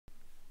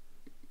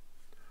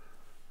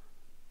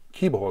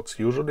Keyboards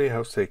usually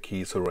have their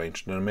keys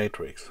arranged in a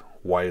matrix.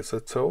 Why is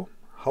it so?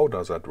 How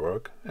does that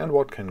work? And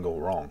what can go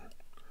wrong?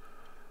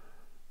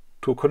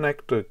 To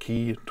connect a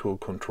key to a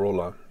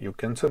controller, you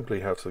can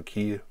simply have the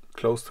key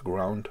close to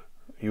ground,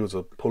 use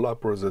a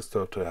pull-up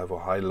resistor to have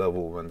a high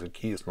level when the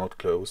key is not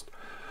closed,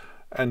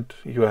 and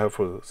you have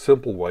a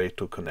simple way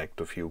to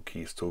connect a few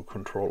keys to a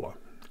controller.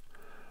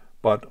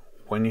 But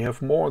when you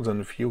have more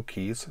than a few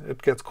keys,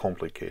 it gets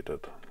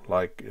complicated.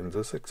 Like in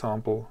this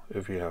example,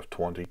 if you have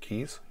 20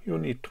 keys, you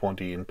need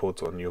 20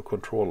 inputs on your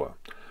controller.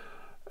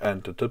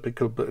 And a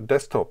typical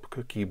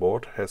desktop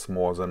keyboard has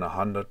more than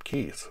 100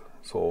 keys,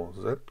 so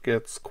that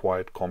gets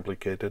quite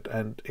complicated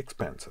and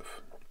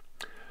expensive.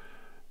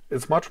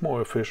 It's much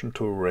more efficient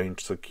to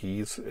arrange the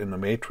keys in a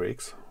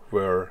matrix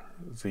where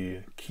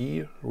the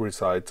key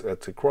resides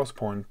at the cross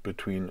point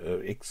between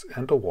a X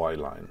and a Y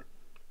line.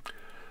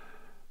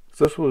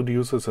 This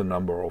reduces the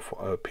number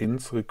of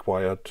pins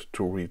required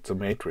to read the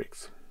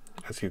matrix.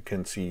 As you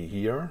can see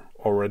here,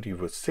 already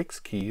with 6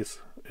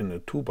 keys in a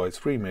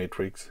 2x3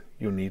 matrix,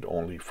 you need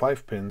only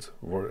 5 pins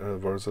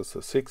versus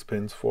the 6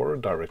 pins for a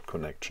direct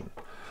connection.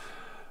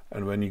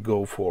 And when you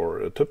go for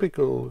a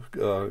typical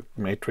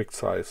matrix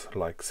size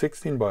like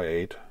 16 by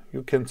 8,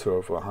 you can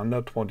serve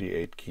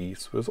 128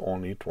 keys with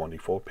only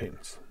 24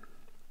 pins.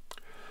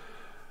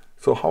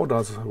 So how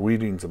does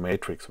reading the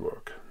matrix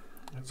work?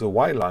 The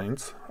Y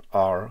lines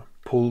are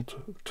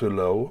pulled to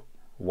low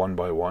one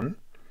by one,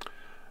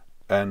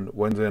 and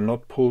when they're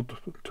not pulled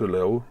to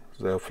low,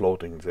 they're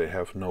floating, they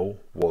have no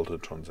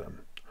voltage on them.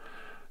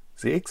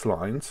 The X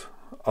lines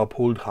are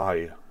pulled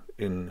high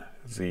in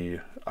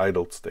the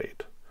idle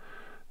state,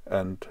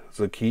 and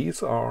the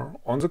keys are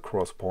on the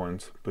cross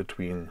points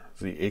between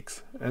the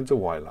X and the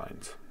Y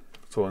lines.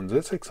 So in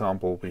this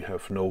example we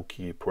have no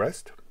key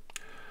pressed,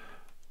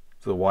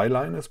 the Y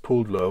line is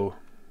pulled low,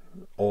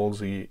 all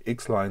the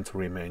X lines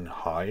remain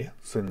high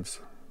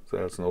since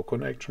there's no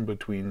connection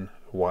between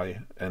Y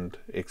and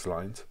X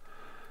lines.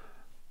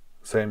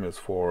 Same as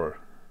for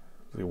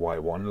the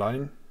Y1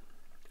 line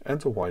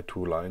and the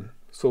Y2 line,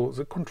 so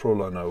the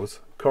controller knows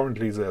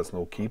currently there's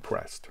no key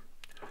pressed.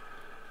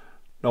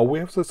 Now we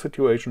have the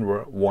situation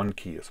where one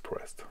key is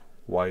pressed.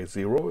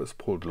 Y0 is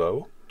pulled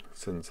low.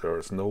 Since there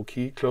is no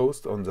key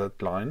closed on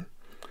that line,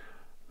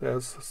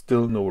 there's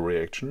still no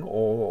reaction,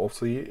 all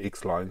of the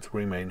X lines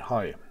remain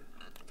high.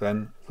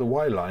 Then the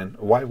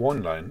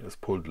Y1 line is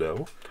pulled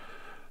low,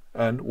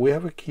 and we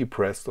have a key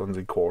pressed on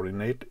the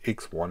coordinate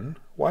x1,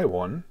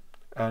 y1,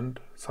 and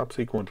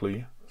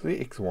subsequently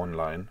the x1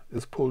 line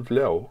is pulled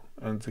low,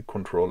 and the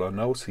controller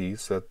now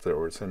sees that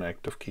there is an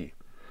active key.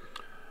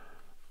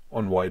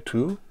 On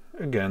Y2,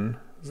 again,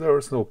 there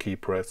is no key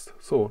pressed,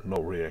 so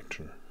no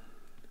reaction.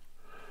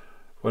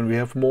 When we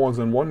have more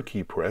than one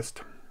key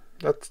pressed,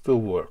 that still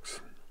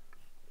works.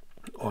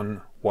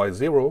 On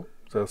Y0,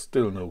 there's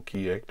still no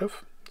key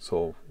active,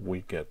 so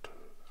we get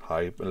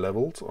high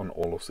levels on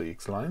all of the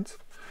X lines.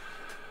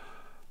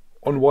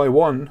 On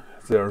Y1,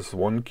 there's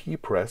one key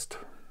pressed,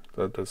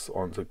 that is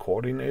on the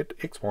coordinate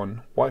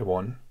x1,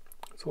 y1,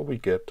 so we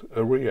get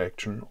a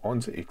reaction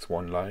on the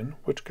x1 line,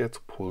 which gets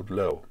pulled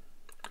low.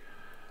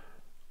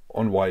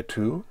 On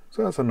Y2,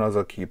 there's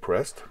another key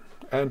pressed,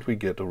 and we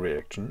get a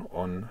reaction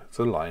on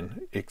the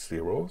line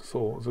x0,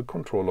 so the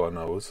controller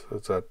knows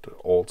that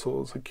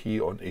also the key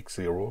on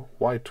x0,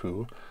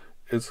 y2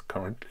 is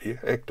currently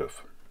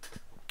active.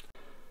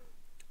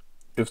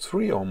 If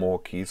 3 or more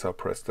keys are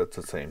pressed at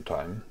the same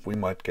time, we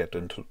might get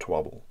into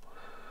trouble.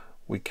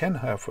 We can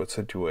have a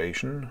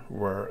situation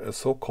where a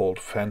so-called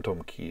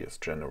phantom key is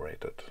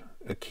generated,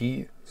 a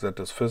key that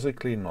is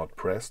physically not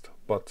pressed,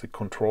 but the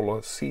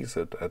controller sees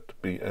it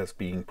as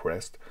being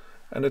pressed,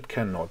 and it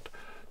cannot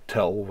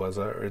tell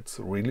whether it's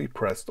really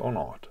pressed or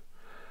not.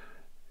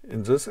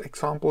 In this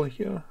example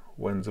here,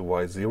 when the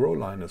Y0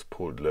 line is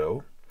pulled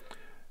low,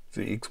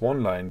 the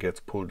X1 line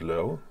gets pulled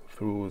low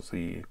through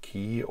the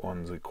key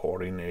on the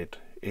coordinate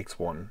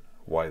x1,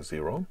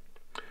 y0,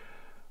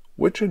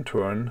 which in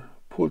turn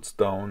pulls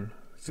down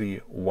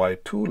the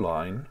Y2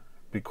 line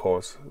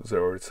because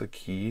there is a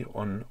key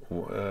on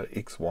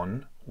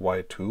x1,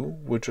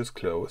 y2 which is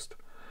closed,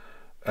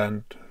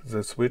 and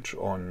the switch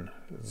on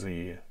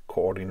the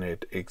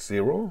coordinate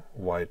x0,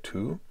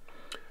 y2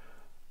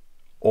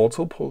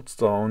 also pulls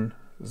down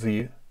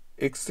the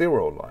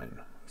x0 line.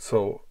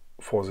 So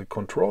for the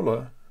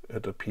controller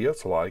it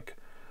appears like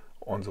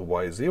on the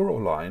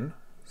Y0 line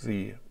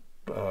the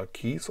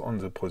keys on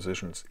the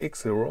positions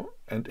x0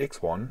 and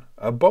x1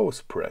 are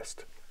both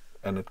pressed,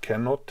 and it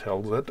cannot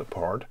tell that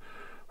apart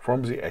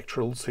from the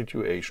actual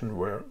situation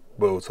where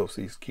both of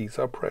these keys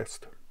are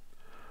pressed.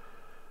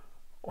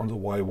 On the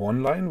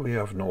Y1 line we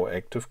have no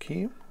active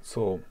key,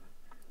 so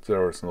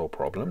there is no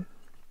problem.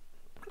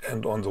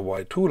 And on the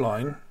Y2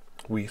 line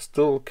we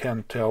still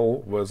can't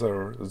tell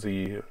whether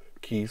the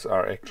keys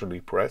are actually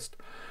pressed,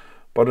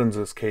 but in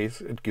this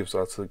case it gives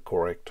us the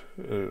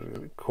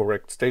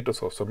correct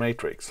status of the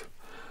matrix.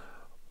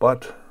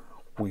 But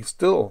we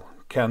still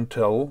can't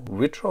tell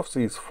which of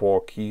these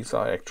 4 keys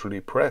are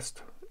actually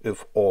pressed.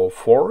 If all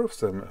 4 of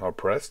them are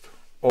pressed,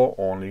 or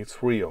only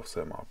 3 of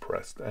them are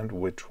pressed, and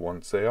which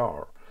ones they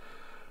are.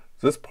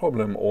 This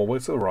problem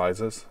always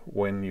arises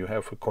when you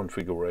have a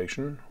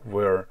configuration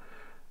where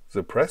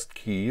the pressed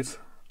keys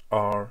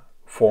are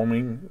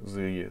forming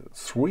the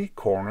 3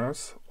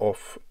 corners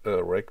of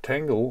a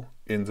rectangle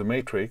in the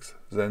matrix.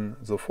 Then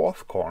the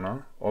 4th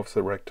corner of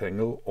the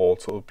rectangle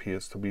also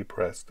appears to be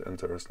pressed, and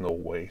there is no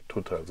way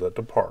to tell that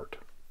apart.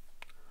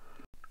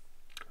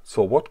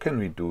 So what can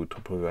we do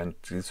to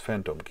prevent these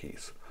phantom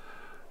keys?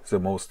 The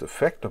most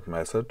effective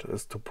method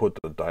is to put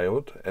a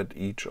diode at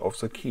each of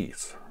the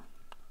keys.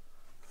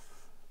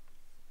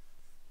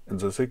 In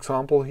this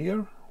example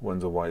here, when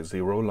the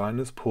Y0 line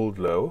is pulled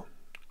low,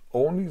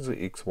 only the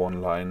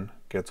X1 line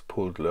gets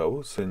pulled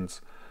low,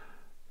 since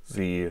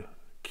the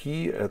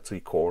key at the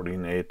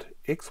coordinate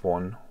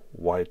X1,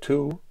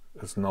 Y2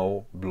 is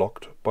now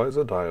blocked by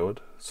the diode,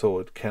 so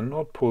it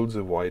cannot pull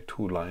the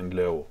Y2 line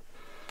low.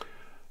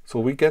 So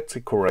we get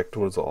the correct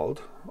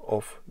result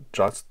of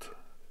just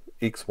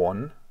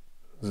X1,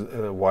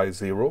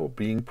 Y0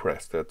 being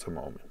pressed at the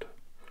moment.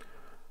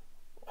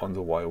 On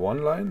the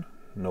Y1 line,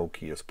 no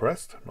key is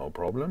pressed, no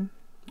problem.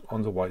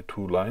 On the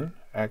Y2 line,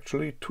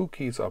 actually 2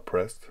 keys are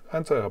pressed,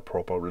 and they are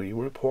properly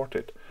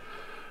reported.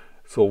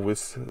 So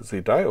with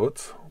the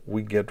diodes,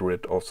 we get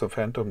rid of the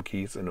phantom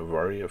keys in a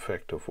very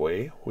effective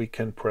way. We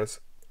can press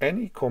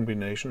any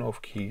combination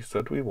of keys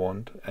that we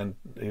want, and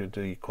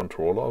the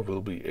controller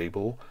will be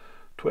able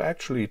to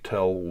actually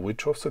tell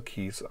which of the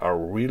keys are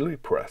really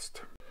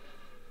pressed.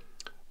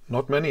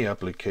 Not many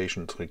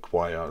applications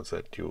require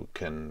that you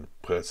can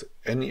press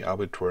any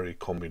arbitrary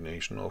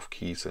combination of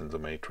keys in the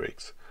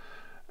matrix.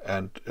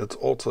 And it's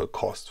also a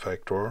cost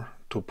factor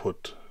to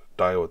put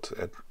diodes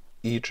at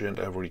each and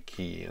every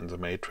key in the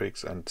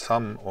matrix, and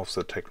some of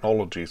the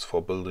technologies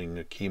for building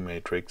a key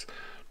matrix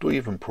do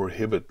even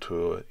prohibit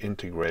to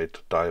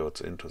integrate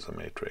diodes into the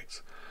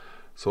matrix.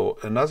 So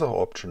another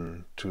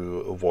option to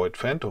avoid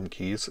phantom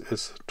keys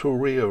is to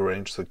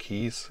rearrange the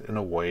keys in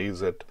a way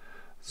that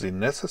the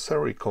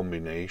necessary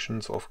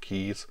combinations of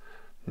keys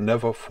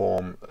never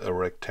form a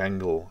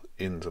rectangle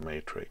in the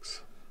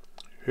matrix.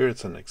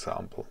 Here's an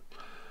example.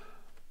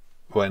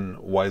 When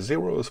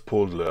Y0 is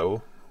pulled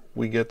low,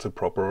 we get the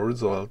proper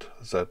result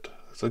that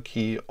the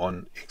key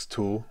on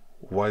X2,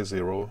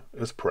 Y0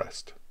 is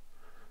pressed.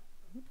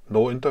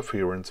 No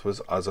interference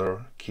with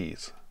other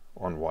keys.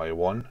 On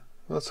Y1,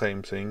 the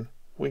same thing,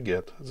 we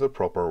get the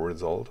proper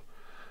result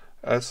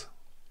as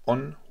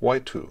on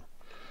Y2.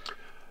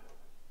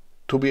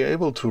 To be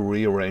able to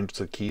rearrange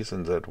the keys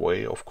in that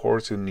way, of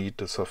course you need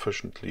a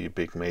sufficiently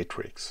big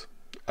matrix.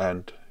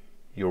 And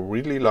you're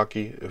really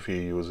lucky if you're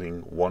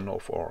using one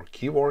of our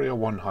KeyWarrior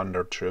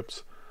 100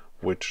 chips,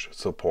 which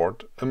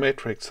support a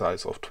matrix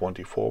size of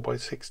 24 by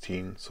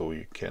 16, so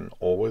you can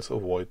always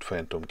avoid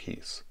phantom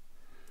keys.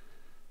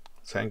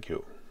 Thank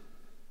you.